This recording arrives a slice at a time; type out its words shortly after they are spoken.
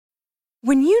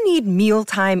When you need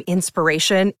mealtime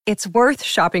inspiration, it's worth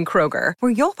shopping Kroger,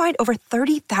 where you'll find over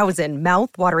 30,000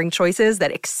 mouth-watering choices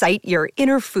that excite your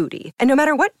inner foodie. And no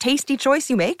matter what tasty choice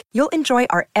you make, you'll enjoy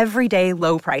our everyday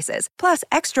low prices, plus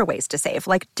extra ways to save,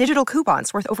 like digital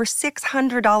coupons worth over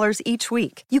 $600 each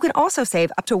week. You can also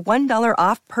save up to $1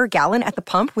 off per gallon at the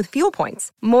pump with fuel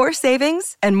points. More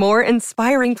savings and more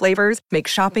inspiring flavors make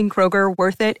shopping Kroger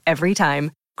worth it every time.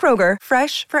 Kroger,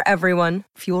 fresh for everyone.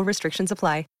 Fuel restrictions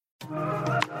apply.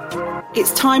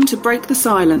 It's time to break the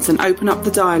silence and open up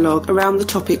the dialogue around the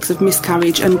topics of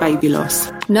miscarriage and baby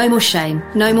loss. No more shame,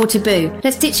 no more taboo.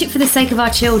 Let's ditch it for the sake of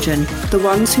our children. The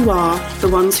ones who are, the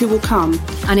ones who will come.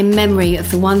 And in memory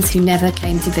of the ones who never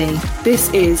came to be.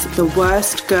 This is the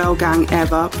Worst Girl Gang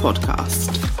Ever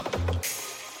podcast.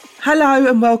 Hello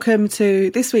and welcome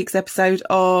to this week's episode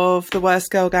of the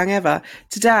Worst Girl Gang Ever.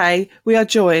 Today we are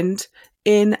joined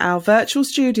in our virtual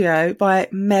studio by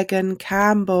Megan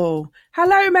Campbell.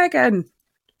 Hello, Megan.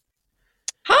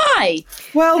 Hi.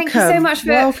 Welcome. Thank you so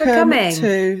much for coming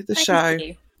to the show.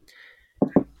 You.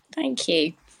 Thank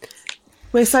you.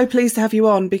 We're so pleased to have you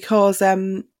on because,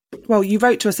 well, you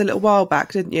wrote to us a little while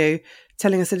back, didn't you?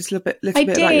 Telling us a little bit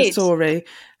about your story.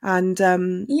 And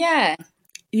yeah,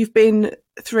 you've been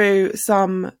through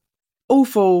some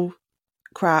awful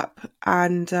crap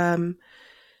and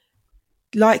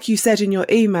like you said in your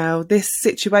email, this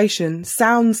situation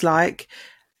sounds like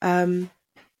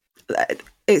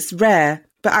it's rare,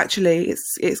 but actually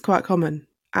it's quite common.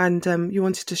 And you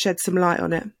wanted to shed some light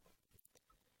on it.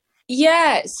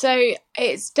 Yeah, so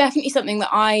it's definitely something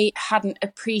that I hadn't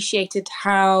appreciated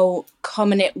how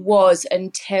common it was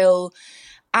until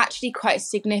actually quite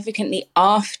significantly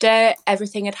after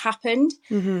everything had happened.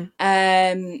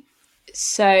 Mm-hmm.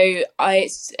 So I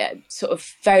sort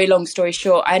of, very long story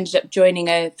short, I ended up joining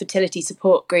a fertility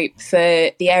support group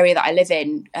for the area that I live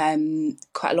in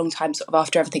quite a long time sort of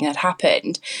after everything had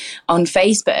happened on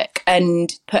Facebook, and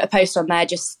put a post on there,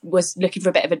 just was looking for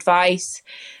a bit of advice.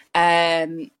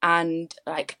 And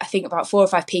like, I think about 4 or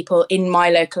 5 people in my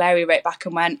local area wrote back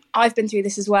and went, I've been through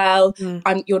this as well.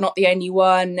 You're not the only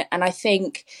one. And I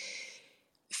think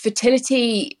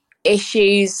fertility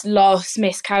issues, loss,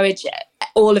 miscarriage,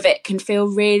 all of it can feel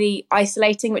really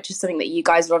isolating, which is something that you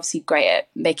guys are obviously great at,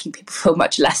 making people feel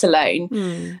much less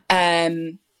alone.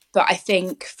 But I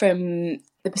think from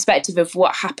the perspective of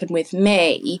what happened with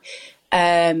me,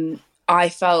 I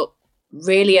felt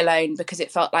really alone because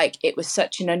it felt like it was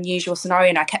such an unusual scenario,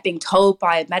 and I kept being told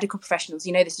by medical professionals,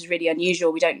 you know, this is really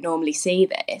unusual, we don't normally see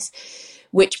this,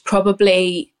 which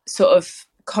probably sort of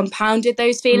compounded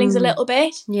those feelings a little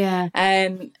bit,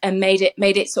 and made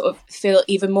it sort of feel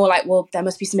even more like, well, there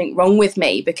must be something wrong with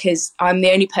me because I'm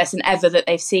the only person ever that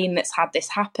they've seen that's had this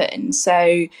happen.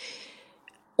 So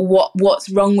what's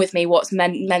wrong with me? What's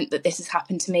meant that this has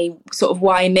happened to me? Sort of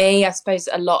why me? I suppose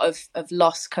a lot of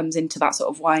loss comes into that sort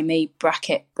of why me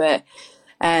bracket, but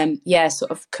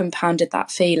sort of compounded that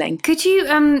feeling. Could you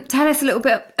tell us a little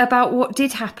bit about what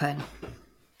did happen?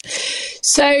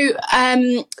 So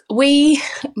me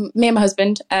and my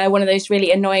husband, one of those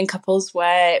really annoying couples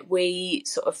where we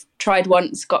sort of tried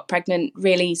once, got pregnant,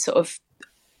 really sort of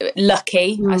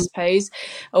lucky, I suppose,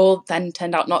 or then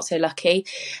turned out not so lucky.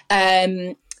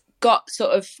 Went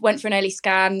for an early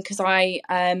scan because I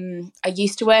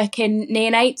used to work in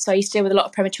neonates, so I used to deal with a lot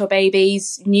of premature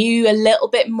babies, knew a little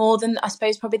bit more than I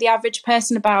suppose probably the average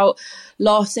person about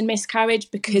loss and miscarriage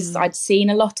because I'd seen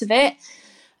a lot of it.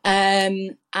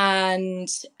 And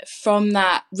from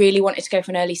that really wanted to go for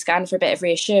an early scan for a bit of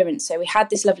reassurance. So we had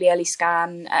this lovely early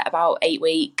scan at about 8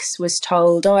 weeks, was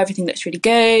told, oh, everything looks really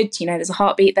good, you know, there's a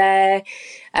heartbeat there,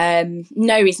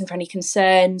 no reason for any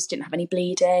concerns, didn't have any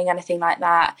bleeding, anything like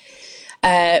that.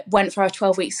 Went for our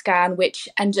 12-week scan, which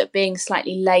ended up being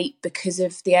slightly late because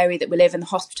of the area that we live in. The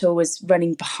hospital was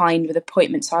running behind with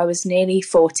appointments, so I was nearly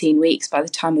 14 weeks by the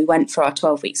time we went for our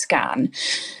 12-week scan.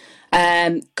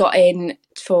 Got in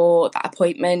for that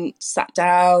appointment, sat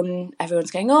down,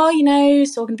 everyone's going, oh, you know,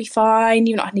 it's all going to be fine,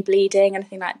 you've not had any bleeding,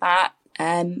 anything like that.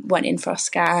 Went in for our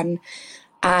scan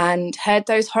and heard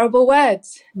those horrible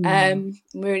words. We're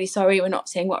really sorry, we're not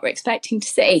seeing what we're expecting to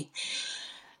see.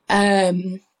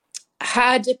 Had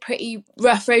a pretty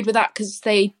rough road with that because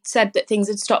they said that things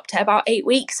had stopped at about 8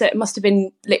 weeks, so it must have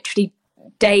been literally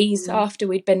days after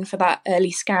we'd been for that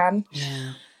early scan.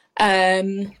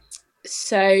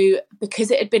 So because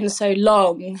it had been so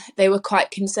long, they were quite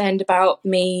concerned about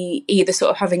me either sort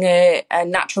of having a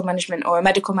natural management or a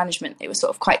medical management. They were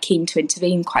sort of quite keen to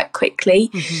intervene quite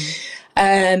quickly.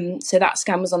 So that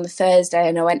scan was on the Thursday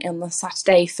and I went on the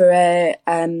Saturday for a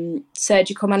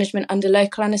surgical management under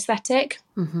local anaesthetic.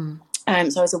 So I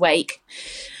was awake.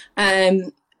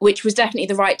 which was definitely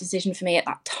the right decision for me at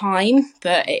that time,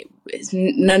 but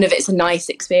none of it's a nice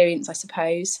experience, I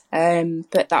suppose.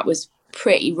 But that was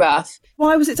pretty rough.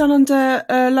 Why was it done under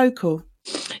local?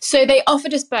 So they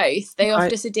offered us both. They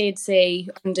offered us a D&C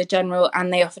under general,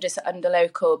 and they offered us under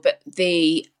local, but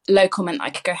the local meant I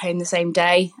could go home the same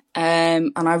day.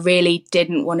 And I really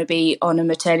didn't want to be on a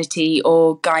maternity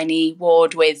or gynae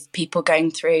ward with people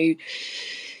going through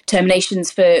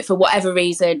terminations for whatever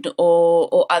reason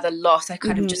or other loss. I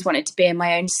kind of just wanted to be in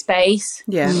my own space.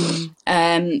 Yeah.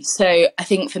 So I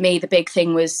think for me the big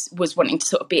thing was wanting to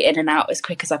sort of be in and out as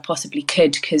quick as I possibly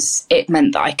could, because it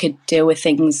meant that I could deal with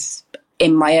things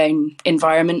in my own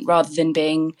environment rather than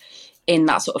being in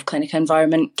that sort of clinical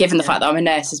environment. Given the fact that I'm a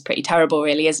nurse is pretty terrible,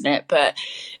 really, isn't it? But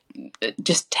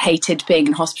just hated being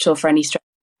in hospital for any stretch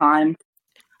of time.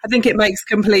 I think it makes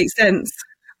complete sense.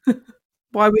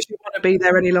 Why would you want to be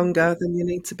there any longer than you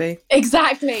need to be?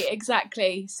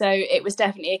 Exactly. So it was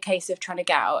definitely a case of trying to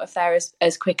get out of there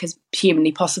as quick as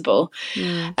humanly possible.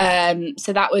 So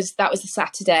that was the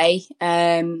Saturday.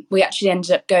 We actually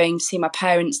ended up going to see my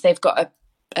parents. They've got a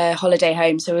holiday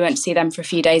home, so we went to see them for a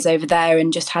few days over there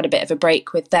and just had a bit of a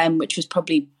break with them, which was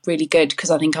probably really good, because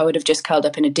I think I would have just curled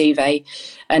up in a duvet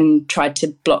and tried to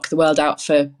block the world out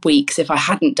for weeks if I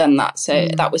hadn't done that. So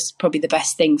that was probably the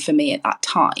best thing for me at that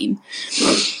time.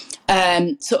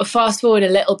 Sort of fast forward a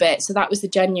little bit, so that was the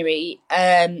January.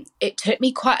 It took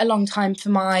me quite a long time for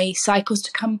my cycles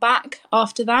to come back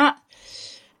after that.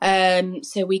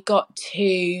 So we got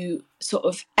to sort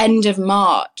of end of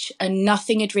March and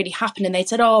nothing had really happened, and they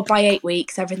said, by 8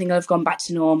 weeks everything will have gone back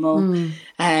to normal.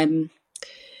 And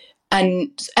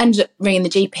ended up ringing the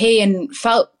GP and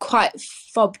felt quite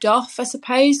fobbed off, I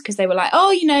suppose, because they were like,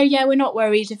 we're not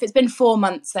worried. If it's been 4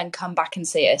 months, then come back and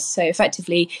see us. So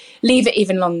effectively leave it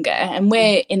even longer. And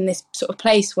we're in this sort of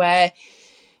place where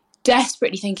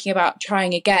desperately thinking about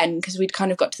trying again, because we'd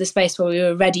kind of got to the space where we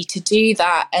were ready to do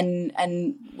that, and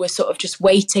we're sort of just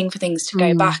waiting for things to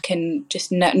go back and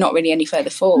just not really any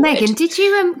further forward. Megan, did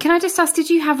you can I just ask,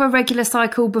 did you have a regular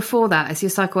cycle before that? Has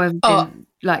your cycle ever been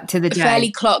like to the day?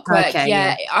 Fairly clockwork. Okay,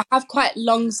 yeah. I have quite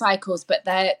long cycles, but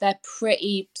they're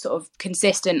pretty sort of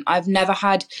consistent. I've never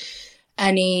had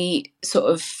any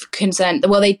sort of concern.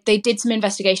 Well, they did some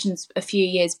investigations a few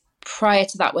years prior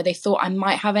to that where they thought I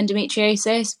might have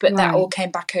endometriosis, but that all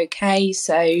came back okay.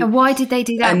 So, and why did they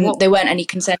do that? There weren't any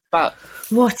concern about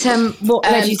what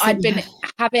led you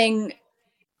to...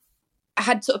 I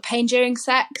had sort of pain during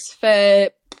sex for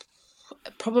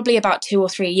probably about 2 or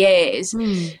 3 years.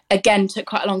 Again, took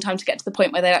quite a long time to get to the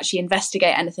point where they'd actually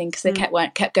investigate anything, because they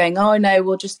kept going,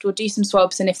 we'll do some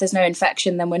swabs, and if there's no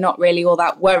infection then we're not really all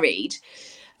that worried.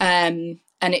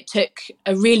 And it took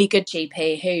a really good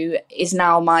GP, who is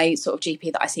now my sort of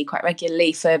GP that I see quite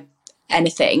regularly for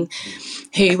anything,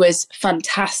 who was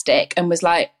fantastic and was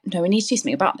like, no, we need to do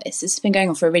something about this. This has been going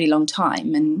on for a really long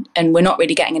time and we're not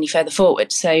really getting any further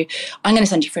forward. So I'm going to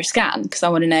send you for a scan because I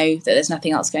want to know that there's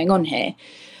nothing else going on here.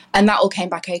 And that all came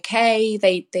back okay.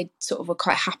 They sort of were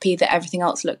quite happy that everything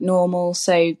else looked normal.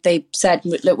 So they said,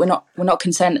 look, we're not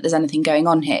concerned that there's anything going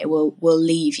on here. We'll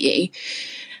leave you.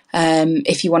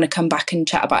 If you want to come back and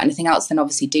chat about anything else, then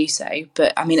obviously do so.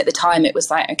 But I mean, at the time it was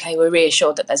like, okay, we're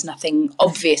reassured that there's nothing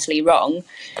obviously wrong.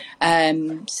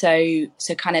 So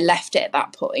kind of left it at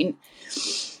that point.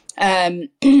 So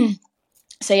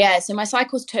my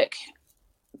cycles took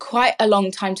quite a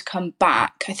long time to come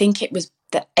back. I think it was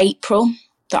the April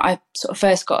that I sort of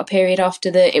first got a period after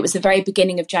it was the very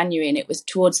beginning of January, and it was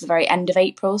towards the very end of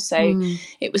April. So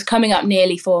it was coming up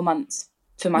nearly 4 months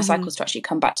for my cycles to actually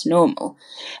come back to normal,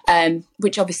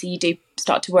 which obviously you do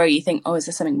start to worry. You think, is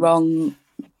there something wrong?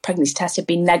 Pregnancy test had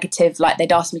been negative, like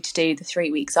they'd asked me to do the 3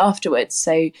 weeks afterwards.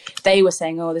 So they were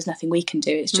saying, there's nothing we can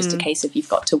do. It's just a case of you've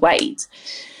got to wait.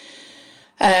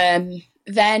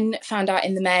 Then found out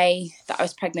in the May that I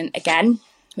was pregnant again,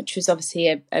 which was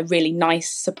obviously a really nice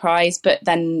surprise, but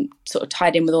then sort of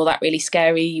tied in with all that really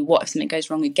scary, what if something goes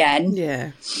wrong again?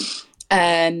 Yeah.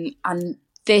 And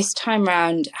this time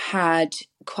round had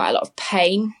quite a lot of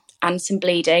pain and some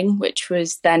bleeding, which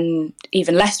was then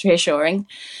even less reassuring.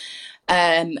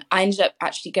 I ended up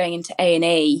actually going into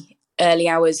A&E early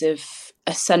hours of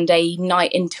a Sunday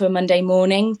night into a Monday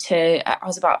morning I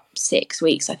was about 6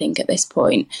 weeks, I think, at this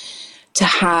point, to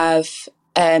have,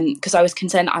 because I was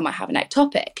concerned that I might have an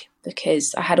ectopic,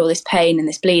 because I had all this pain and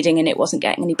this bleeding and it wasn't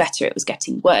getting any better, it was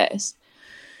getting worse.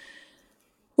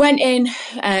 Went in,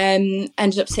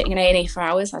 ended up sitting in A&E for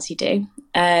hours, as you do.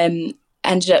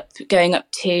 Ended up going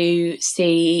up to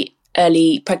see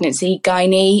early pregnancy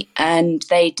gynae, and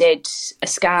they did a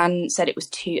scan, said it was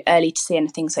too early to see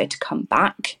anything, so to come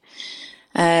back.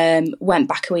 Went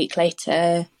back a week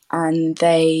later and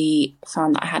they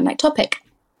found that I had an ectopic.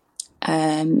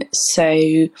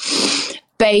 So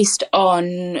based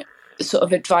on sort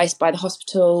of advice by the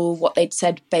hospital, what they'd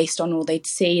said based on all they'd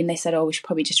seen, they said, we should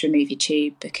probably just remove your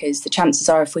tube, because the chances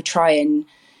are if we try and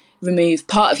remove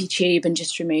part of your tube and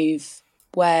just remove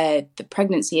where the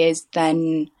pregnancy is,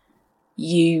 then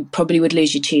you probably would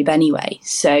lose your tube anyway.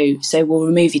 So we'll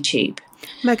remove your tube.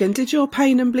 Megan, did your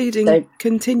pain and bleeding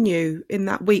continue in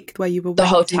that week where you were the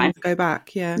whole time to go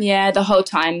back? Yeah, the whole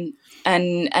time,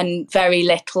 and very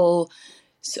little.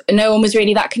 No one was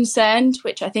really that concerned,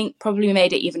 which I think probably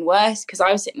made it even worse, because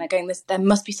I was sitting there going, there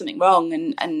must be something wrong,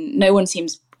 and no one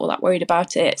seems all that worried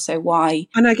about it, so why?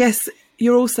 And I guess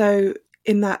you're also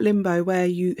in that limbo where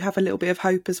you have a little bit of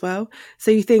hope as well.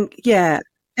 So you think,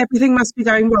 everything must be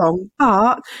going wrong,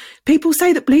 but people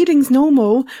say that bleeding's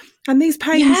normal, and these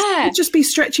pains could just be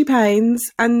stretchy pains,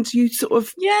 and you sort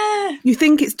of you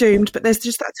think it's doomed, but there's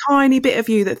just that tiny bit of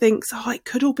you that thinks, it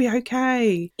could all be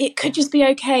okay. It could just be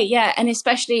okay, and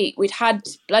especially we'd had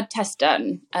blood tests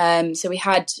done, so we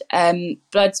had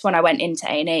bloods when I went into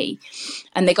A&E,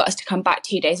 and they got us to come back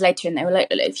 2 days later, and they were like,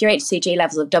 if your HCG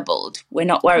levels have doubled, we're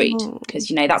not worried, because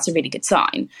that's a really good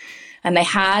sign. And they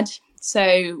had.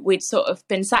 So we'd sort of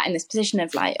been sat in this position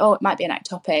of like, it might be an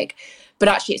ectopic, but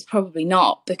actually it's probably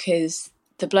not, because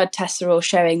the blood tests are all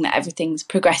showing that everything's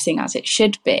progressing as it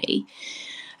should be.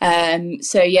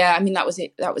 That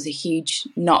was a huge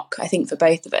knock, I think, for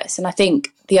both of us. And I think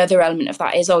the other element of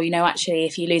that is, actually,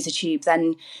 if you lose a tube,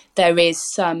 then there is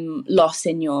some loss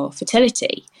in your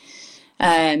fertility.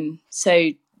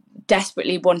 So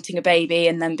desperately wanting a baby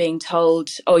and then being told,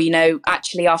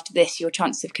 actually after this your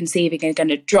chances of conceiving are going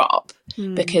to drop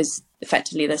because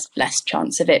effectively there's less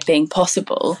chance of it being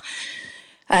possible.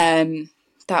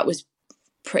 That was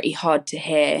pretty hard to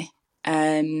hear,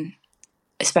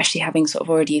 especially having sort of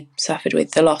already suffered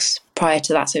with the loss prior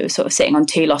to that. So it was sort of sitting on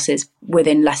 2 losses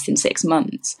within less than 6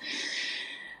 months.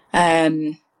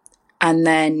 And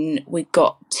then we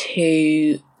got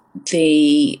to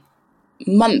the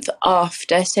month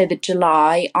after, so the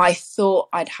July, I thought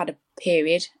I'd had a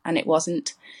period and it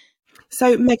wasn't.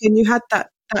 So Megan, you had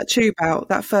that tube out,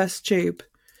 that first tube?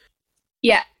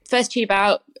 Yeah, first tube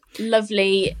out,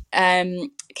 lovely,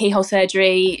 keyhole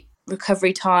surgery,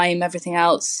 recovery time, everything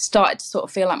else, started to sort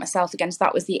of feel like myself again. So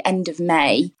that was the end of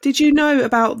May. Did you know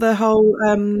about the whole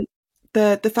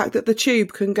the fact that the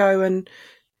tube can go and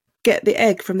get the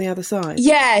egg from the other side?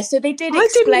 Yeah, so they did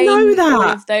explain all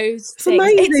of those things.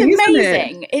 It's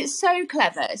amazing. It's so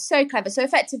clever, so clever. So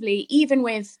effectively, even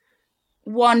with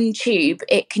one tube,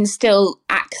 it can still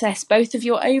access both of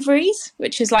your ovaries,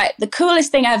 which is like the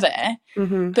coolest thing ever,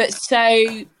 but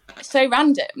so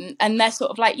random. And they're sort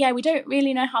of like, we don't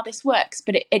really know how this works,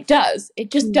 but it does.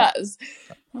 It just does.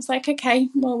 I was like, okay,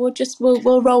 well,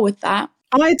 we'll roll with that.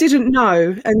 I didn't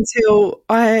know until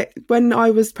when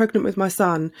I was pregnant with my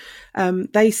son,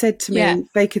 they said to me,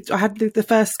 I had the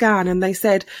first scan, and they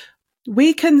said,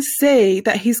 we can see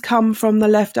that he's come from the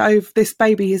left this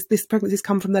pregnancy's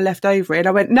come from the left ovary. And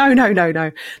I went,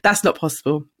 no, that's not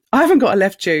possible. I haven't got a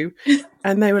left tube.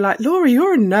 And they were like, Laura,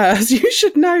 you're a nurse. You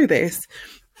should know this.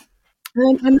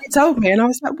 And they told me, and I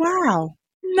was like, wow.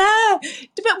 No,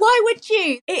 but why would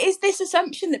you? It is this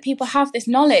assumption that people have this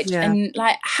knowledge, and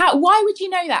like, why would you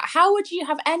know that? How would you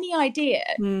have any idea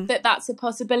that that's a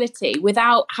possibility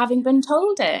without having been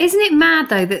told it? Isn't it mad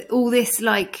though that all this,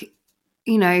 like,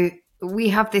 we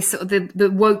have this sort of the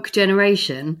woke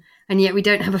generation, and yet we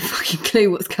don't have a fucking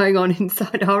clue what's going on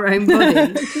inside our own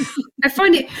body. I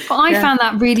found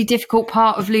that really difficult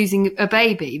part of losing a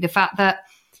baby, the fact that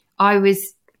I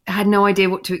had no idea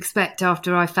what to expect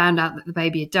after I found out that the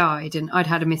baby had died, and I'd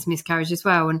had a miscarriage as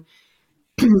well, and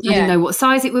I didn't know what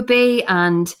size it would be,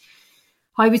 and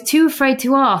I was too afraid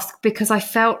to ask because I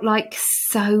felt like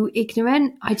so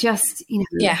ignorant. I just,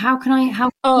 how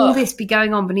can all this be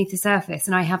going on beneath the surface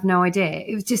and I have no idea?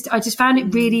 It was just, I just found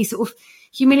it really sort of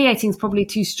humiliating is probably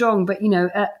too strong, but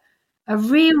a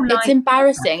real, it's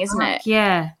embarrassing, isn't it?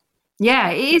 Yeah,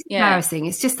 it is embarrassing.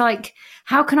 It's just like,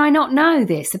 how can I not know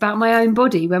this about my own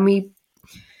body when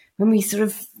we sort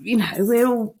of, we're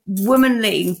all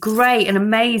womanly and great and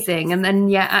amazing, and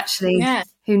then actually,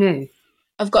 who knew?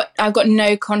 I've got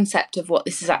no concept of what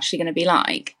this is actually going to be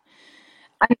like,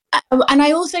 and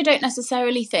I also don't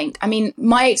necessarily think. I mean,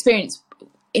 my experience,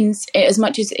 in as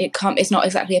much as it's not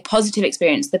exactly a positive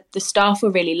experience. The staff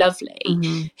were really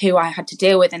lovely, who I had to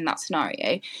deal with in that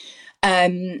scenario,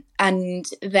 and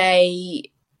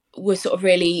they were sort of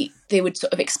really. They would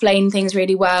sort of explain things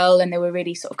really well, and they were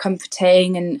really sort of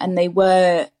comforting, and they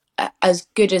were as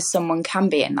good as someone can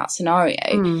be in that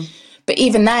scenario. But But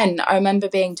even then, I remember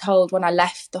being told when I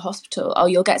left the hospital, oh,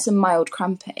 you'll get some mild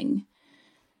cramping.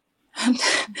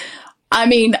 I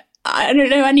mean, I don't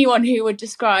know anyone who would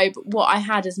describe what I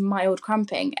had as mild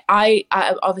cramping. I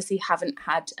obviously haven't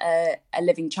had a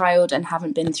living child and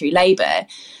haven't been through labour,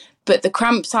 but the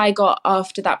cramps I got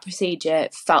after that procedure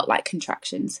felt like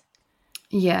contractions.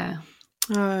 Yeah.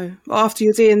 Oh, after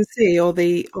your DNC or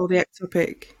the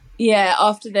ectopic? Yeah,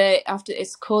 after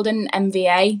it's called an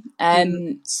MVA.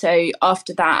 So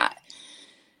after that,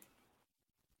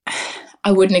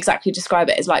 I wouldn't exactly describe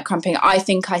it as like cramping. I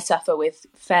think I suffer with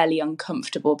fairly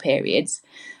uncomfortable periods,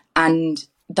 and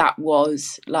that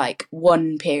was like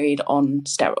one period on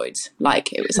steroids.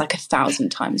 Like it was like 1,000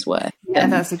 times worse. Yeah,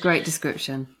 that's a great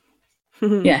description.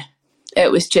 Yeah,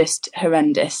 it was just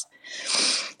horrendous.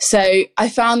 So I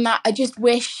found that I just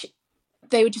wish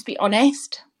they would just be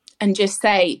honest and just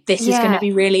say, this is going to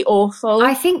be really awful.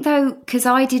 I think, though, because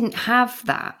I didn't have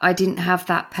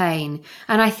that pain.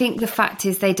 And I think the fact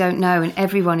is they don't know, and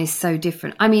everyone is so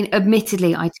different. I mean,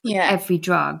 admittedly, I took every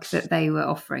drug that they were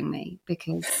offering me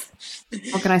because,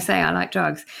 what can I say? I like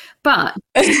drugs. But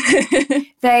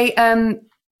they,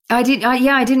 I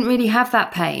didn't really have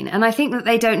that pain. And I think that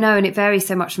they don't know, and it varies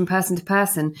so much from person to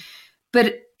person.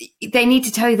 But they need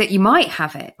to tell you that you might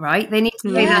have it, right? They need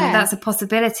to say that that's a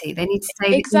possibility. They need to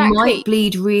say that you might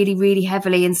bleed really, really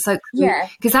heavily and soak. Yeah.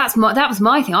 Because that was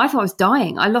my thing. I thought I was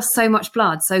dying. I lost so much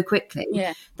blood so quickly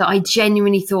that I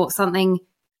genuinely thought something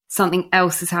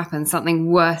else has happened,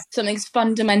 something worse. Something's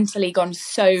fundamentally gone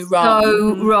so wrong.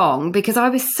 So wrong. Because I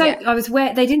was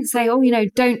they didn't say, oh,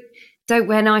 don't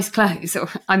wear nice clothes. Or,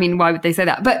 I mean, why would they say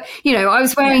that? But, I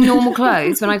was wearing normal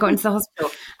clothes when I got into the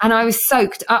hospital, and I was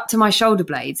soaked up to my shoulder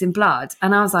blades in blood.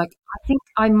 And I was like, I think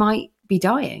I might be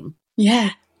dying. Yeah.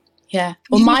 Yeah.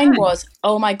 Well, mine was,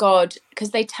 oh my God,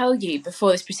 because they tell you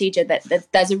before this procedure that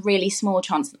there's a really small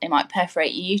chance that they might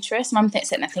perforate your uterus. And I'm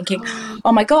sitting there thinking,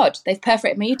 oh my God, they've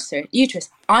perforated my uterus.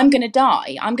 I'm going to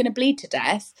die. I'm going to bleed to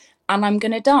death. And I'm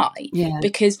going to die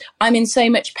because I'm in so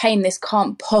much pain. This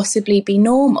can't possibly be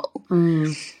normal.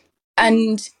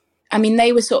 And I mean,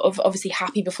 they were sort of obviously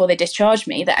happy before they discharged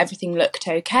me that everything looked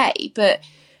okay. But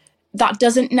that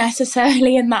doesn't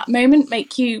necessarily in that moment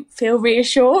make you feel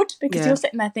reassured because you're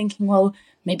sitting there thinking, well,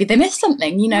 maybe they missed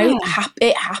something,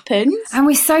 it happens. And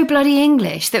we're so bloody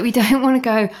English that we don't want to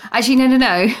go, actually,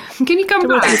 no. Can you come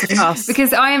back?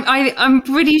 Because I'm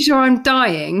pretty sure I'm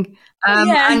dying.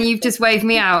 And you've just waved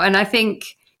me out, and I think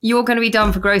you're going to be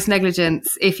done for gross negligence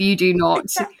if you do not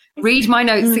read my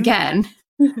notes again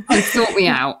and sort me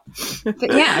out.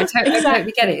 But yeah, I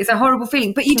totally get it. It's a horrible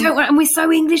feeling, but you don't want, and we're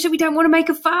so English that we don't want to make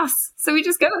a fuss, so we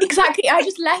just go. Exactly. I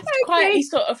just left quietly,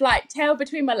 sort of like tail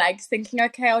between my legs, thinking,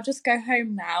 okay, I'll just go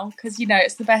home now because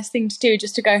it's the best thing to do,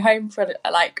 just to go home for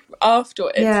like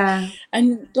afterwards. Yeah.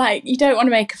 And like you don't want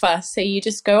to make a fuss, so you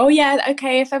just go, oh yeah,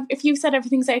 okay. If you said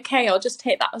everything's okay, I'll just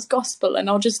take that as gospel and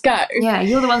I'll just go. Yeah,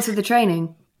 you're the ones with the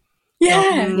training.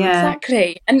 Yeah,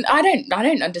 exactly. And I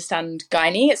don't understand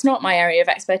gynae. It's not my area of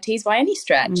expertise by any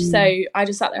stretch. So I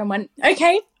just sat there and went,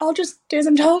 okay, I'll just do as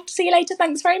I'm told. See you later.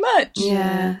 Thanks very much.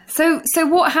 Yeah. So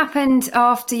what happened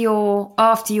after your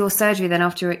surgery then,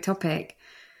 after your ectopic?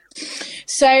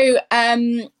 So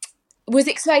was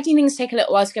expecting things to take a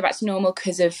little while to go back to normal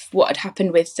because of what had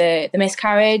happened with the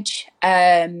miscarriage.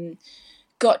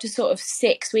 Got to sort of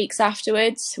 6 weeks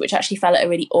afterwards, which actually fell at a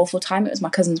really awful time. It was my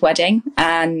cousin's wedding,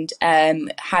 and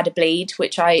had a bleed,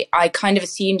 which I kind of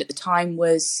assumed at the time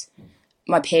was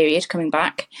my period coming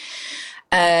back.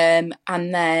 And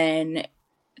then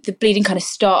the bleeding kind of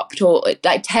stopped, or it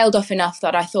like tailed off enough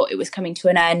that I thought it was coming to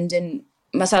an end. And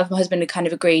myself and my husband had kind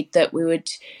of agreed that we would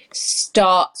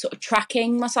start sort of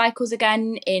tracking my cycles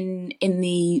again in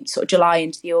the sort of July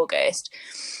into the August,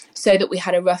 so that we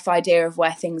had a rough idea of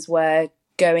where things were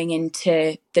going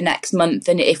into the next month,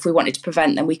 and if we wanted to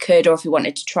prevent then we could, or if we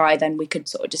wanted to try then we could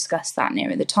sort of discuss that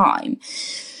nearer the time.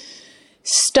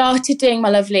 Started doing my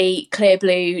lovely clear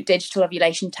blue digital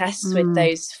ovulation tests with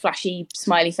those flashy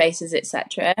smiley faces,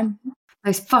 etc.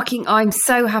 I'm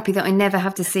so happy that I never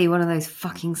have to see one of those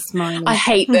fucking smileys. I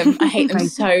hate them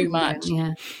so much.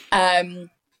 Yeah.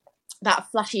 That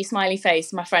flashy smiley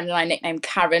face my friend and I nicknamed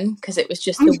Karen because it was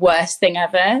just the worst thing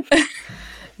ever.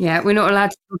 Yeah, we're not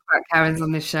allowed to talk about Karens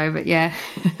on this show, but yeah.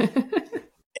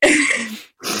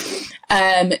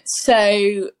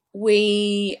 So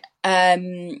we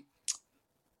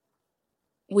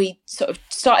sort of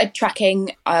started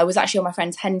tracking. I was actually on my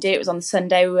friend's hen do. It was on the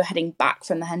Sunday. We were heading back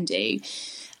from the hen do,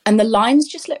 and the lines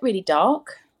just looked really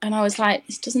dark. And I was like,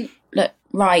 this doesn't look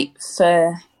right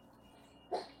for,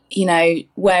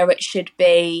 where it should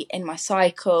be in my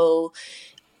cycle.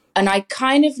 And I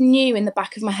kind of knew in the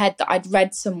back of my head that I'd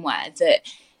read somewhere that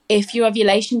if your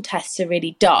ovulation tests are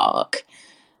really dark,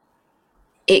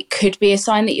 it could be a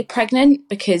sign that you're pregnant,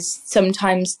 because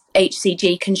sometimes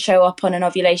HCG can show up on an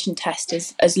ovulation test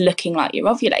as looking like you're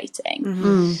ovulating.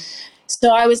 Mm-hmm. So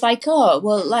I was like, oh,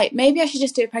 well, like, maybe I should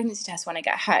just do a pregnancy test when I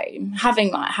get home,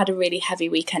 having like had a really heavy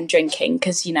weekend drinking,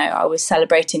 because, you know, I was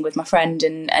celebrating with my friend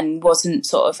and wasn't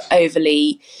sort of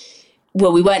overly,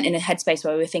 well, we weren't in a headspace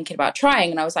where we were thinking about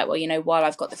trying. And I was like, well, you know, while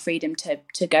I've got the freedom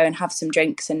to go and have some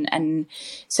drinks and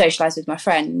socialise with my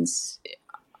friends,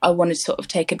 I wanted to sort of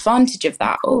take advantage of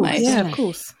that almost. Yeah, of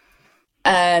course.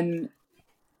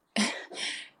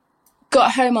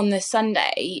 Got home on the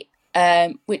Sunday,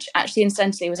 which actually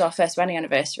incidentally was our first wedding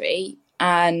anniversary,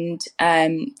 and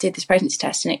did this pregnancy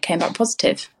test, and it came back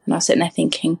positive. And I was sitting there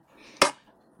thinking,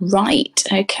 right,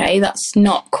 okay, that's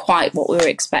not quite what we were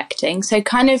expecting. So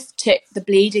kind of took the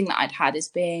bleeding that I'd had as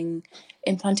being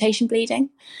implantation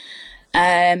bleeding.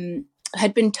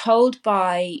 Had been told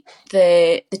by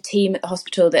the team at the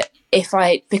hospital that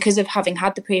because of having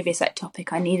had the previous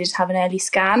ectopic, I needed to have an early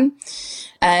scan.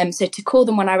 So to call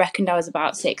them when I reckoned I was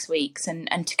about 6 weeks,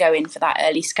 and to go in for that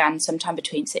early scan sometime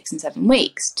between 6 and 7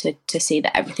 weeks to see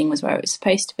that everything was where it was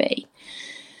supposed to be.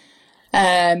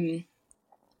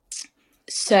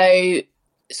 So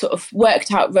sort of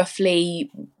worked out roughly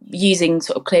using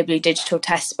sort of Clearblue digital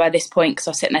tests by this point, because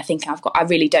I was sitting there thinking, I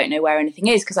really don't know where anything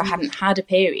is, because I hadn't had a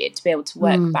period to be able to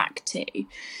work back to.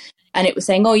 And it was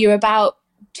saying, oh, you're about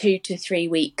 2 to 3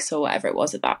 weeks or whatever it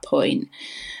was at that point,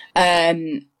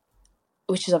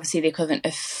 which is obviously the equivalent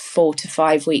of 4 to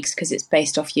 5 weeks, because it's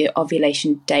based off your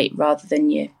ovulation date rather than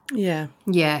your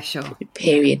sure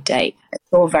period date.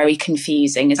 It's all very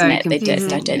confusing, isn't it? I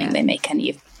don't think they make any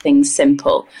of things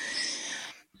simple.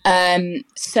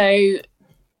 So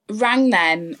rang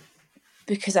them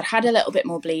because I'd had a little bit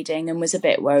more bleeding and was a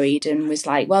bit worried, and was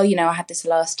like, well, you know, I had this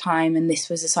last time and this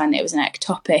was a sign that it was an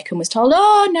ectopic, and was told,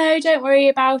 oh no, don't worry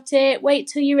about it, wait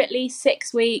till you're at least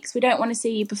 6 weeks, we don't want to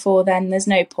see you before then, there's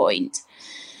no point.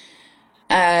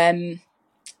 And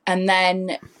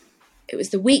then it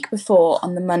was the week before,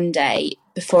 on the Monday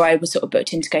before I was sort of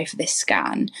booked in to go for this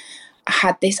scan, I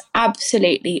had this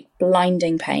absolutely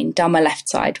blinding pain down my left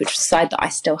side, which was the side that I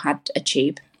still had a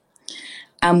tube,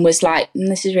 and was like,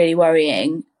 this is really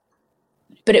worrying.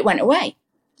 But it went away.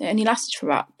 It only lasted for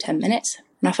about 10 minutes,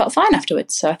 and I felt fine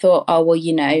afterwards. So I thought, oh, well,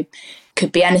 you know,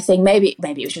 could be anything. Maybe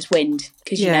it was just wind,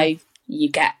 because, you know, you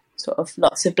get sort of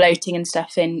lots of bloating and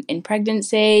stuff in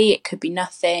pregnancy. It could be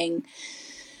nothing.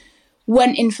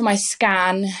 Went in for my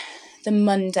scan the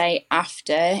Monday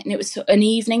after, and it was an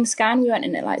evening scan. We went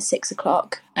in at like 6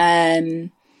 o'clock. They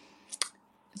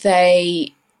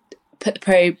put the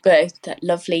probe, that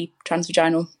lovely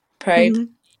transvaginal probe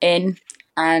in,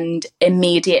 and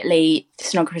immediately the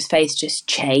sonographer's face just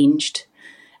changed.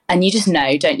 And you just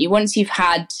know, don't you? Once you've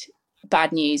had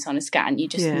bad news on a scan, you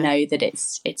just know that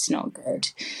it's not good.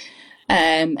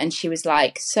 And she was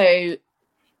like, so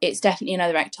it's definitely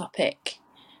another ectopic.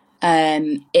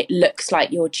 It looks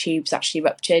like your tube's actually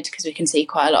ruptured, because we can see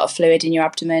quite a lot of fluid in your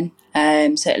abdomen.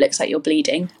 So it looks like you're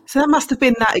bleeding. So that must have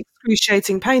been that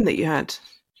excruciating pain that you had.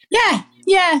 Yeah.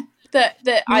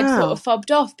 That I'd sort of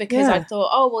fobbed off, because I thought,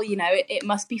 oh, well, you know, it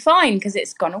must be fine because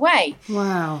it's gone away.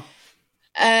 Wow.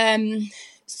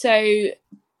 So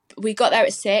we got there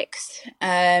at 6,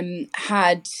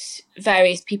 had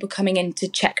various people coming in to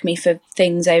check me for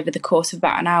things over the course of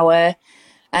about an hour.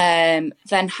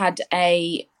 Then had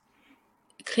a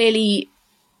clearly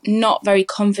not very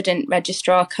confident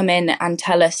registrar come in and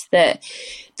tell us that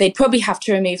they'd probably have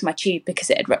to remove my tube because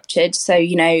it had ruptured. So,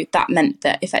 you know, that meant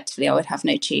that effectively I would have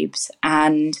no tubes.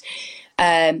 And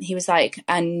he was like,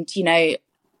 and, you know,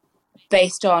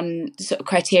 based on the sort of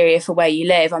criteria for where you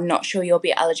live, I'm not sure you'll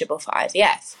be eligible for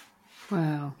IVF.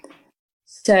 Wow.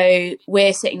 So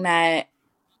we're sitting there,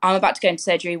 I'm about to go into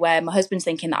surgery where my husband's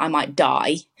thinking that I might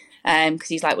die. Because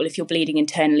he's like, well, if you're bleeding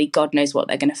internally, God knows what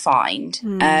they're going to find.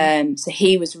 So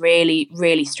he was really,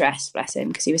 really stressed, bless him,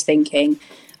 because he was thinking,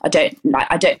 I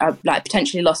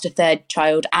potentially lost a third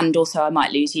child, and also I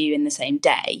might lose you in the same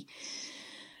day.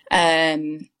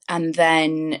 And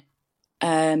then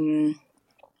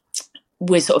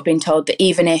we're sort of being told that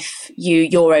even if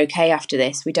you're okay after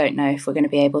this, we don't know if we're going to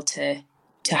be able to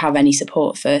have any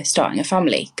support for starting a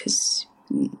family, because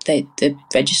the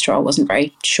registrar wasn't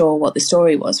very sure what the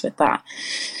story was with that.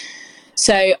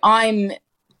 So I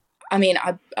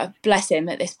bless him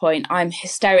at this point, I'm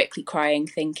hysterically crying,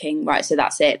 thinking, right, so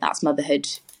that's it, that's motherhood,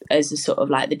 as a sort of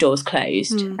like the door's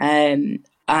closed. And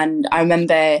I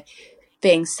remember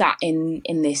being sat in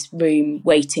this room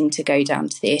waiting to go down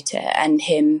to theatre, and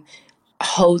him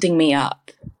holding me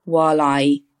up while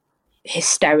I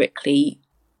hysterically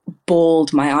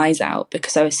bawled my eyes out,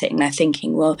 because I was sitting there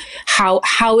thinking, well,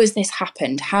 how has this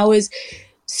happened? How has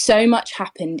so much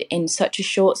happened in such a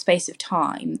short space of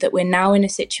time that we're now in a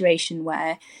situation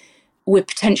where we're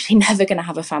potentially never going to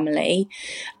have a family?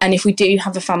 And if we do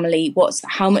have a family,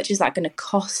 how much is that going to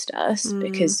cost us?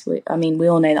 Because we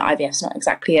all know that IVF is not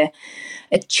exactly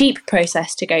a cheap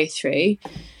process to go through.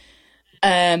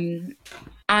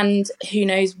 And who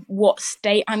knows what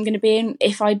state I'm going to be in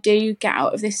if I do get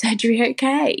out of this surgery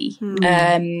okay.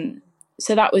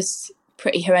 So that was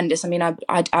pretty horrendous. I mean,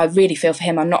 I really feel for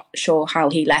him. I'm not sure how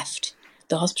he left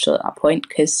the hospital at that point,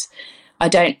 because I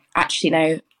don't actually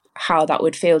know how that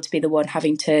would feel to be the one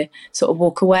having to sort of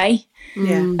walk away.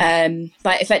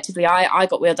 Like effectively I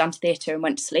got wheeled down to theatre and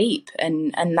went to sleep,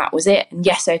 and that was it. And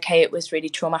yes, okay, it was really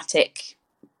traumatic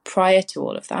prior to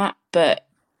all of that, but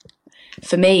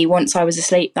for me, once I was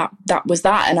asleep, that was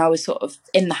that, and I was sort of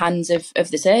in the hands of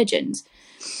the surgeons,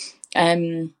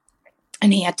 and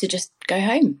he had to just go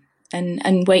home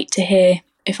and wait to hear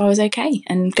if I was okay,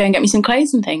 and go and get me some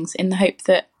clothes and things, in the hope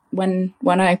that when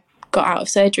I got out of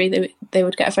surgery, they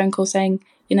would get a phone call saying,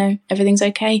 you know, everything's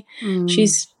okay,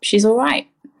 she's all right.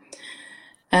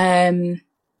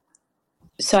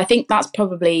 So I think that's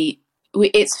probably,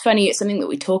 it's funny, it's something that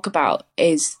we talk about,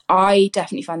 is I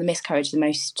definitely found the miscarriage the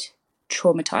most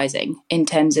traumatizing, in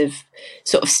terms of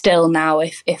sort of still now,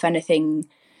 if anything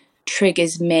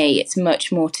triggers me, it's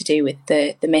much more to do with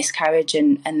the miscarriage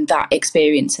and that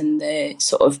experience, and the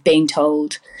sort of being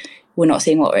told we're not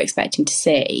seeing what we're expecting to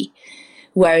see.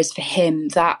 Whereas for him,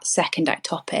 that second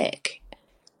ectopic,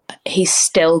 he's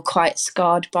still quite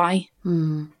scarred by.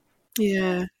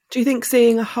 Yeah. Do you think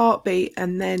seeing a heartbeat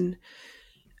and then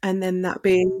that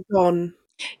being gone?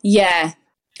 Yeah,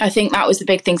 I think that was the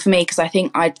big thing for me, because I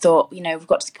think I'd thought, you know, we've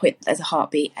got to the point that there's a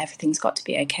heartbeat, everything's got to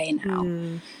be okay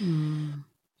now.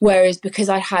 Whereas because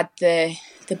I had the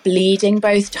bleeding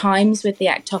both times with the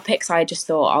ectopics, I just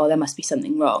thought, oh, there must be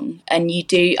something wrong. And you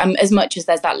do, as much as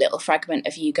there's that little fragment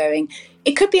of you going,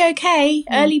 it could be okay,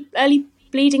 early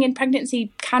bleeding in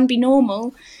pregnancy can be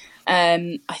normal.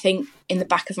 I think in the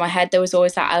back of my head there was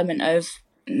always that element of,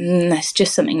 there's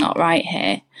just something not right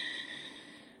here.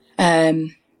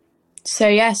 So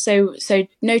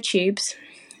no tubes,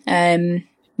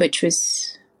 which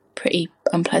was pretty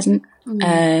unpleasant.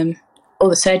 All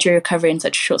the surgery recovery in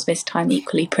such a short space of time,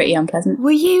 equally pretty unpleasant.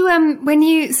 Were you when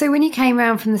you came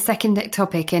around from the second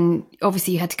ectopic, and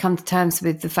obviously you had to come to terms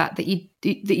with the fact that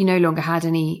you no longer had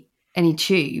any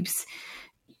tubes,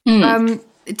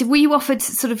 were you offered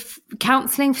sort of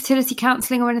counselling, fertility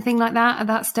counselling, or anything like that at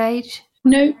that stage?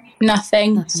 No,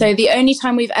 nothing. So the only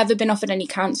time we've ever been offered any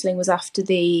counselling was after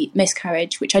the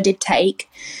miscarriage, which I did take.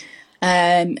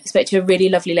 Spoke to a really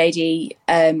lovely lady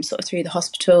sort of through the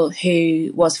hospital,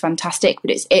 who was fantastic,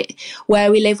 but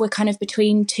where we live, we're kind of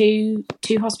between two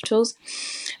hospitals.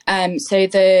 So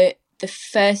the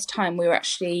first time we were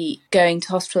actually going to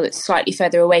hospital that's slightly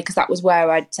further away, because that was where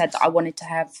I'd said that I wanted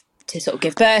to sort of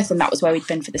give birth, and that was where we'd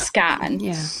been for the scan.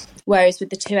 Yeah. Whereas with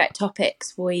the two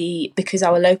ectopics, because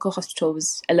our local hospital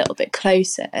was a little bit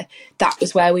closer, that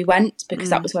was where we went, because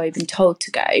that was where we'd been told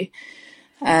to go.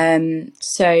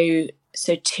 So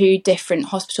two different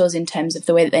hospitals in terms of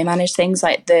the way that they manage things.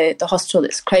 Like the hospital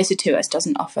that's closer to us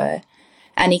doesn't offer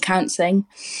any counselling,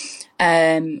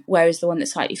 whereas the one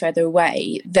that's slightly further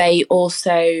away, they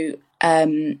also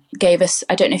gave us,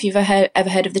 I don't know if you've ever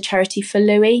heard of the charity for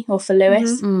Louis or for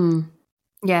Lewis.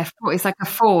 Yeah, it's like a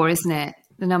 4, isn't it?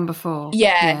 The number 4.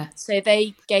 Yeah. So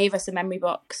they gave us a memory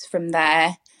box from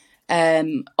there,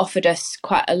 offered us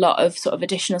quite a lot of sort of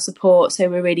additional support. So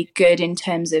we're really good in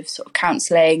terms of sort of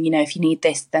counselling, you know, if you need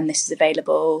this, then this is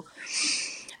available.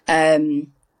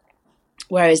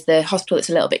 Whereas the hospital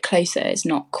that's a little bit closer is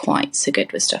not quite so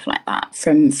good with stuff like that,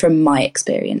 from my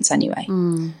experience anyway.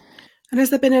 And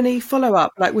has there been any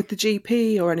follow-up, like with the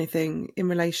GP or anything, in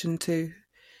relation to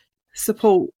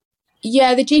support?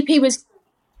 Yeah, the GP was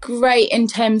great in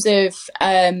terms of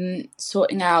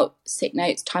sorting out sick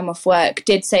notes, time off work.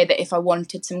 Did say that if I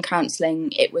wanted some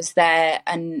counselling, it was there.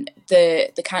 And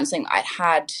the counselling I'd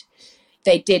had,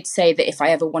 they did say that if I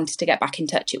ever wanted to get back in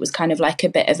touch, it was kind of like a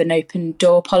bit of an open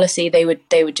door policy. They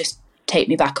would just take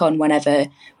me back on whenever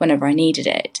I needed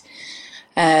it.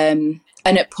 And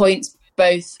at points,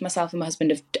 both myself and my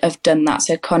husband have done that.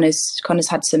 So Connor's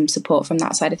had some support from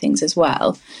that side of things as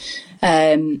well.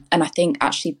 And I think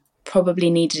actually probably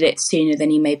needed it sooner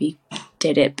than he maybe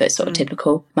did it, but sort of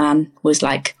typical man was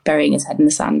like burying his head in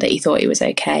the sand that he thought he was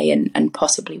okay and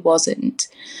possibly wasn't.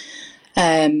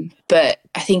 But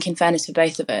I think, in fairness for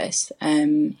both of us,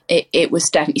 it was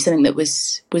definitely something that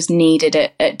was needed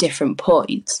at different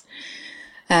points.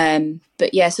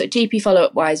 But yeah, so GP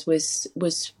follow-up wise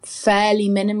was fairly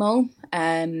minimal,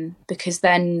 because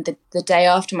then the day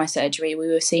after my surgery, we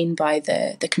were seen by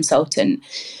the consultant,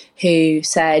 who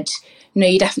said, no,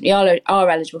 you definitely are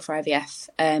eligible for IVF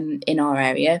in our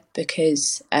area,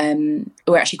 because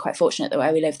we're actually quite fortunate that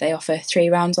where we live, they offer 3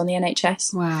 rounds on the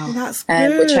NHS. Wow. Well, that's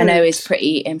good. Which I know is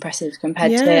pretty impressive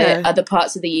compared to other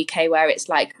parts of the UK where it's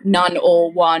like none or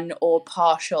one or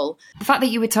partial. The fact that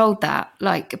you were told that,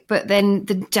 like, but then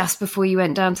just before you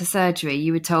went down to surgery,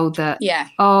 you were told that,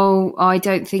 oh, I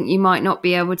don't think you might not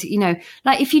be able to,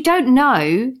 like, if you don't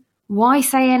know, why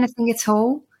say anything at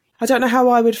all? I don't know how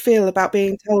I would feel about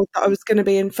being told that I was going to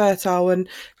be infertile and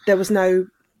there was no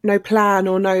plan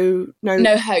or no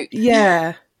hope.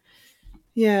 Yeah.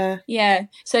 So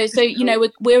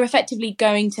we're effectively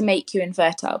going to make you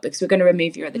infertile because we're going to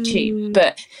remove your other tube.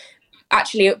 But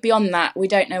actually, beyond that, we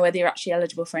don't know whether you're actually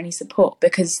eligible for any support,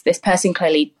 because this person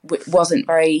clearly wasn't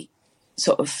very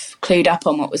sort of clued up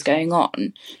on what was going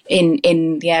on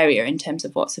in the area in terms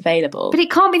of what's available. But it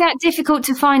can't be that difficult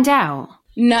to find out.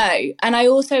 No. And I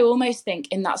also almost think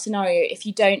in that scenario, if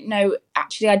you don't know,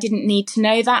 actually, I didn't need to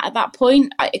know that at that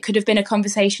point. It could have been a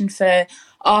conversation for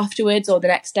afterwards or the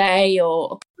next day,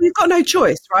 or... You've got no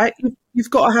choice, right? You've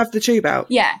got to have the tube out.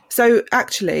 Yeah. So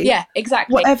actually... Yeah,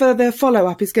 exactly. Whatever the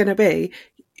follow-up is going to be,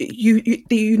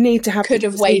 you need to have... Could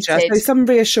have waited. So some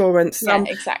reassurance.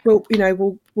 Exactly.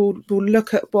 We'll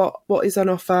look at what is on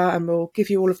offer, and we'll give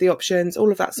you all of the options,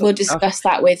 all of that sort of stuff. We'll discuss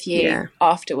that with you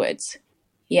afterwards.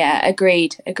 Yeah,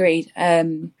 agreed.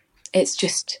 It's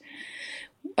just,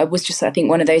 it was just, I think,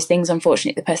 one of those things,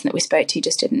 unfortunately, the person that we spoke to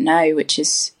just didn't know, which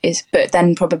is, but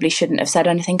then probably shouldn't have said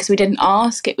anything because we didn't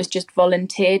ask. It was just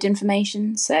volunteered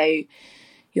information. So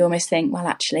you almost think, well,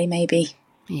 actually, maybe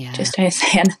just don't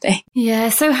say anything. Yeah.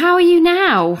 So how are you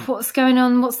now? What's going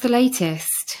on? What's the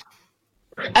latest?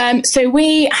 So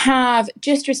we have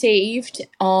just received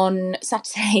on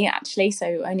Saturday, actually,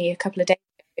 so only a couple of days,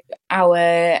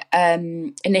 our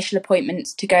initial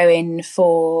appointments to go in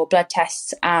for blood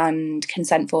tests and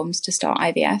consent forms to start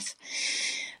IVF.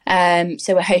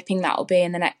 So we're hoping that will be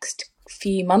in the next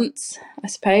few months, I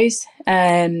suppose.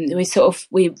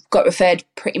 We got referred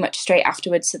pretty much straight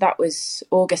afterwards, so that was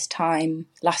August time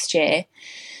last year.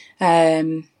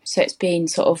 So it's been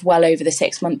sort of well over the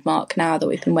 6-month mark now that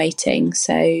we've been waiting.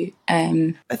 So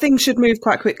things should move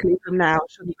quite quickly from now,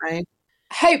 shouldn't they?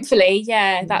 Hopefully,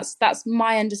 yeah. That's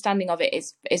my understanding of it.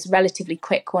 Is relatively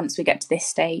quick once we get to this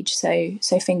stage. So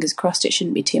fingers crossed, it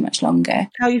shouldn't be too much longer.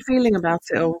 How are you feeling about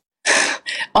it all?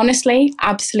 Honestly,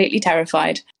 absolutely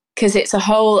terrified, because it's a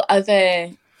whole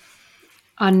other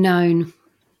unknown,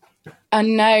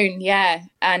 yeah,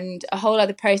 and a whole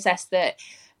other process that,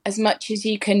 as much as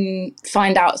you can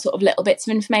find out sort of little bits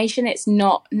of information, it's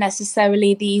not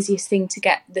necessarily the easiest thing to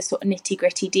get the sort of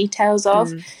nitty-gritty details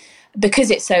of.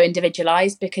 Because it's so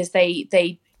individualised, because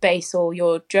they base all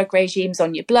your drug regimes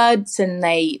on your bloods, and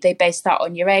they base that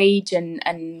on your age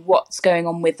and what's going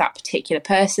on with that particular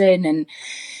person, and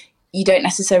you don't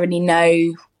necessarily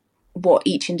know what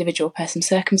each individual person's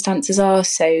circumstances are.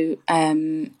 So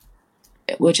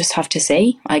we'll just have to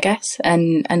see, I guess,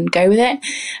 and go with it.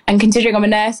 And considering I'm a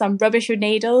nurse, I'm rubbish with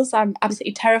needles. I'm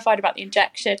absolutely terrified about the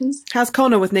injections. How's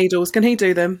Connor with needles? Can he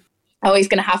do them? Oh, he's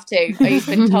going to have to. He's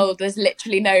been told there's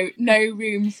literally no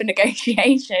room for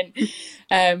negotiation.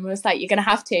 It's like, you're going to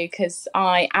have to, because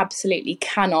I absolutely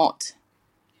cannot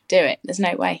do it. There's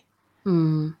no way.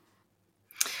 Oh,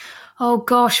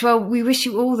 gosh. Well, we wish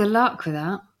you all the luck with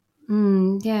that.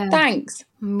 Yeah. Thanks.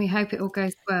 And we hope it all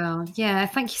goes well. Yeah.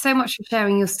 Thank you so much for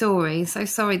sharing your story. So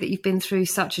sorry that you've been through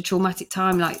such a traumatic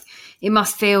time. Like, it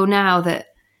must feel now that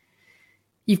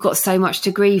you've got so much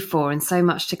to grieve for and so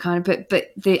much to kind of,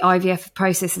 but the IVF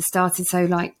process has started. So,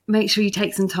 like, make sure you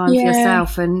take some time for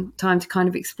yourself and time to kind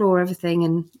of explore everything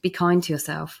and be kind to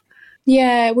yourself.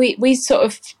 Yeah, we sort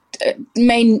of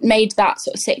made that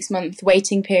sort of 6-month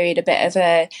waiting period a bit of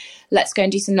a, let's go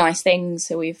and do some nice things.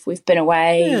 So we've been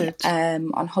away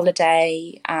on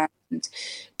holiday and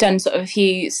done sort of a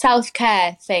few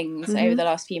self-care things over the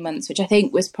last few months, which I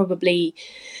think was probably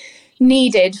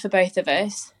needed for both of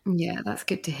us. Yeah, that's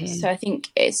good to hear. So I think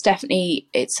it's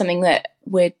something that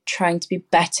we're trying to be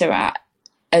better at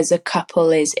as a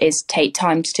couple, is take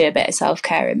time to do a bit of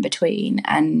self-care in between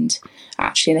and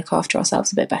actually look after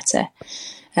ourselves a bit better.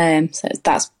 So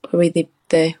that's probably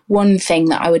the one thing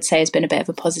that I would say has been a bit of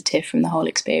a positive from the whole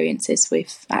experience, is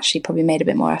we've actually probably made a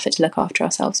bit more effort to look after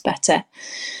ourselves better.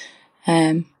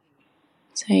 So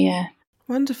yeah.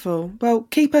 Wonderful. Well,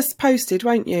 keep us posted,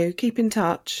 won't you? Keep in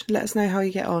touch. Let us know how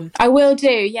you get on. I will do.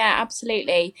 Yeah,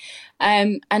 absolutely.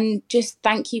 And just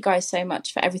thank you guys so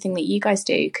much for everything that you guys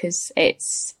do, because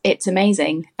it's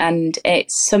amazing, and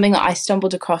it's something that I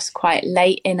stumbled across quite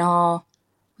late in our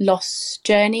loss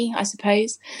journey, I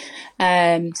suppose.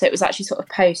 So it was actually sort of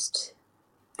post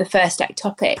the first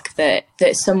Ectopic that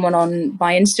someone on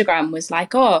my Instagram was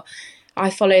like, "Oh, I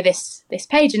follow this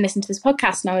page and listen to this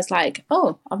podcast," and I was like,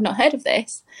 "Oh, I've not heard of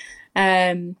this,"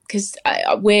 because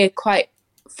we're quite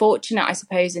fortunate, I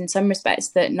suppose, in some respects,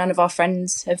 that none of our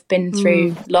friends have been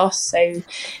through loss. So,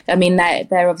 I mean,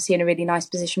 they're obviously in a really nice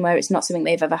position where it's not something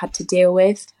they've ever had to deal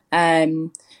with.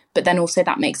 But then also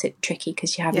that makes it tricky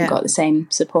because you haven't got the same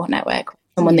support network.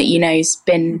 Someone that you know's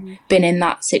been in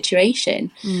that situation.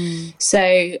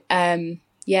 So,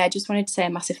 I just wanted to say a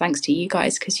massive thanks to you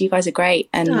guys, because you guys are great,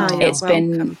 and it's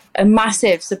been a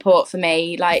massive support for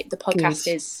me. Like, the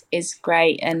podcast is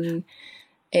great, and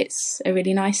it's a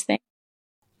really nice thing.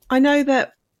 I know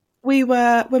that when we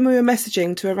were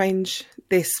messaging to arrange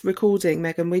this recording,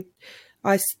 Megan,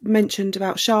 I mentioned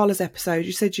about Charla's episode.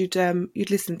 You said you'd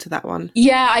listened to that one.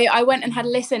 Yeah, I went and had a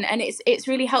listen, and it's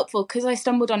really helpful because I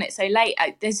stumbled on it so late.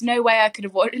 There's no way I could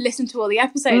have listened to all the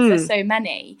episodes. There's so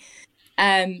many.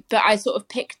 But I sort of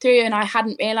picked through, and I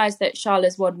hadn't realised that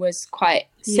Charla's one was quite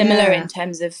similar in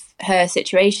terms of her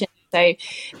situation. So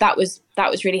that was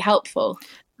really helpful.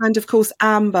 And of course,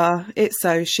 Amber,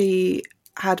 she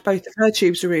had both of her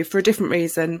tubes removed for a different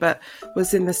reason, but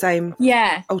was in the same,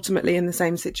 ultimately in the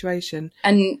same situation.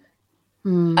 And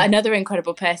another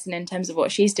incredible person in terms of what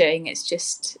she's doing. It's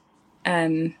just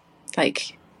all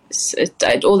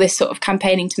this sort of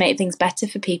campaigning to make things better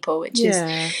for people, which is,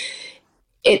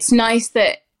 it's nice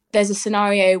that there's a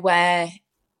scenario where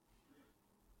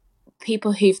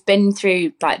people who've been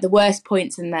through like the worst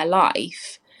points in their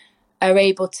life are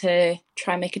able to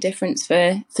try and make a difference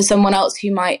for someone else who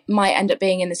might end up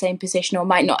being in the same position, or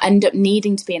might not end up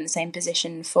needing to be in the same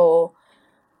position because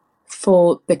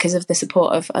of the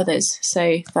support of others.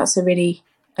 So that's a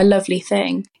lovely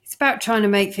thing. It's about trying to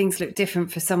make things look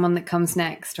different for someone that comes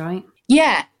next, right?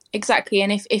 Yeah, exactly.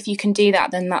 And if you can do that,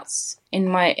 then that's, in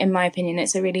my opinion,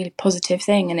 it's a really positive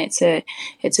thing, and it's a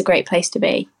great place to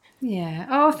be. Yeah.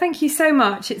 Oh, thank you so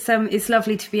much. It's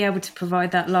lovely to be able to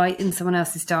provide that light in someone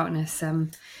else's darkness.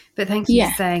 But thank you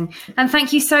for saying, and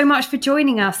thank you so much for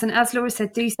joining us. And as Laura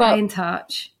said, do stay in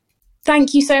touch.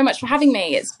 Thank you so much for having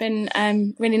me. It's been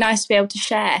really nice to be able to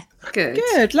share.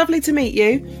 Good. Lovely to meet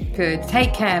you. Good.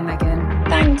 Take care, Megan.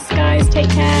 Thanks, guys. Take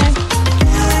care.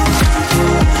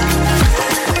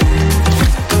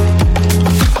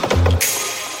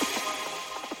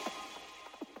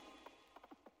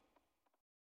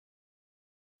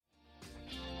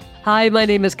 Hi, my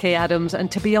name is Kay Adams,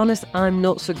 and to be honest, I'm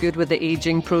not so good with the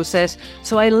ageing process,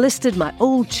 so I enlisted my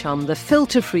old chum, the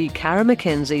filter-free Cara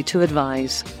McKenzie, to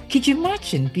advise. Could you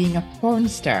imagine being a porn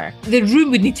star? The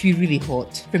room would need to be really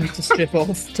hot for me to strip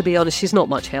off. To be honest, she's not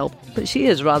much help, but she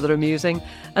is rather amusing.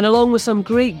 And along with some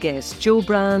great guests, Joe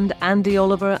Brand, Andy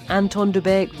Oliver, Anton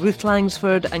Dubeck, Ruth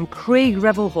Langsford and Craig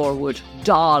Revel-Horwood,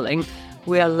 darling,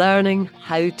 we are learning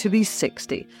how to be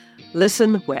 60.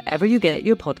 Listen wherever you get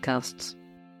your podcasts.